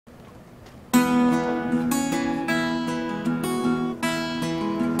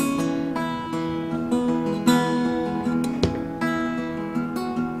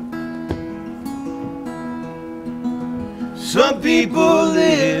Some people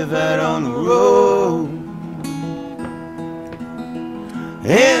live out on the road,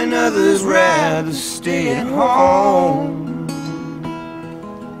 and others rather stay at home.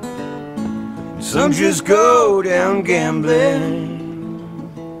 Some just go down gambling,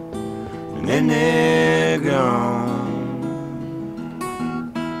 and then they're gone.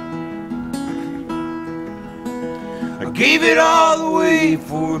 I gave it all away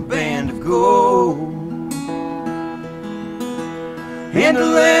for a band of gold, in the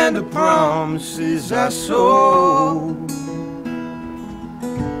land of promises I sold,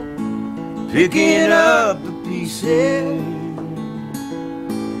 picking up the pieces,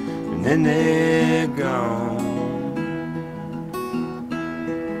 and then they're gone.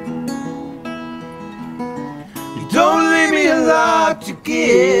 You don't leave me a lot to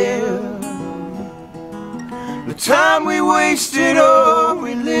give, the time we wasted or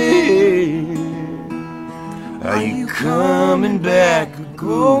we lived. Are you coming back or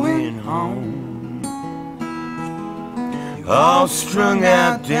going home? All strung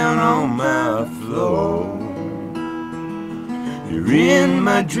out down on my floor. You're in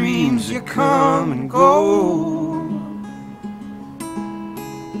my dreams, you come and go.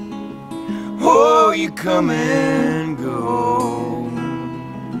 Oh, you come and go.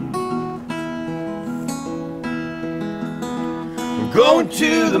 I'm going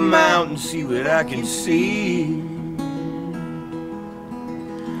to the mountains, see what I can see,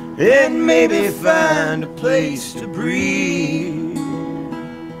 and maybe find a place to breathe.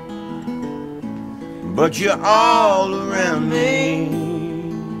 But you're all around me,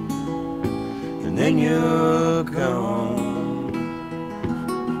 and then you're gone.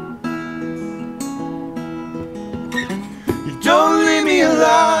 You don't leave me a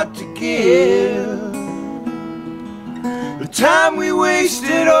lot to give, the time we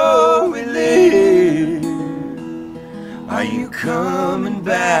wasted or we lived. Are you coming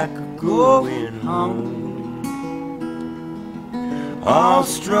back or going home? All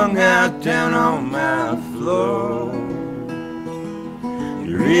strung out down on my floor.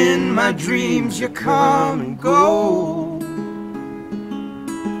 You're in my dreams, you come and go.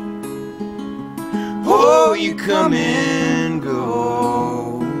 Oh, you come and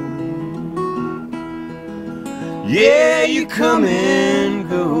go. Yeah, you come and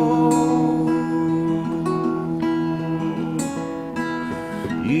go.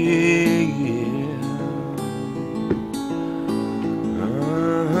 Yeah, yeah.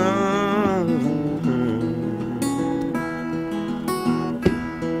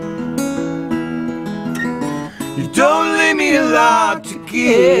 You don't leave me a lot to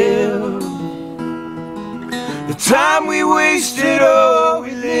give, the time we wasted or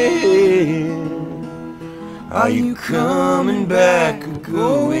we lived. Are you coming back or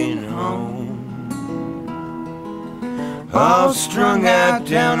going home? All strung out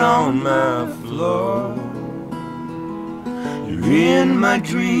down on my floor. You're in my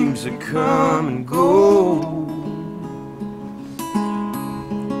dreams that come and go.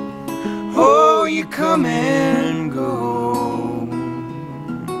 Oh, you come and go.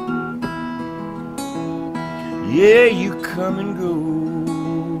 Yeah, you come and go.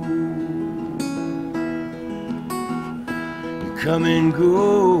 You come and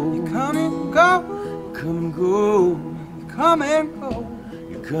go. You come and go. You come and go. Come and go.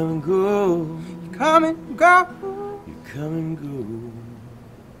 You come and go. You come and go. You come and go.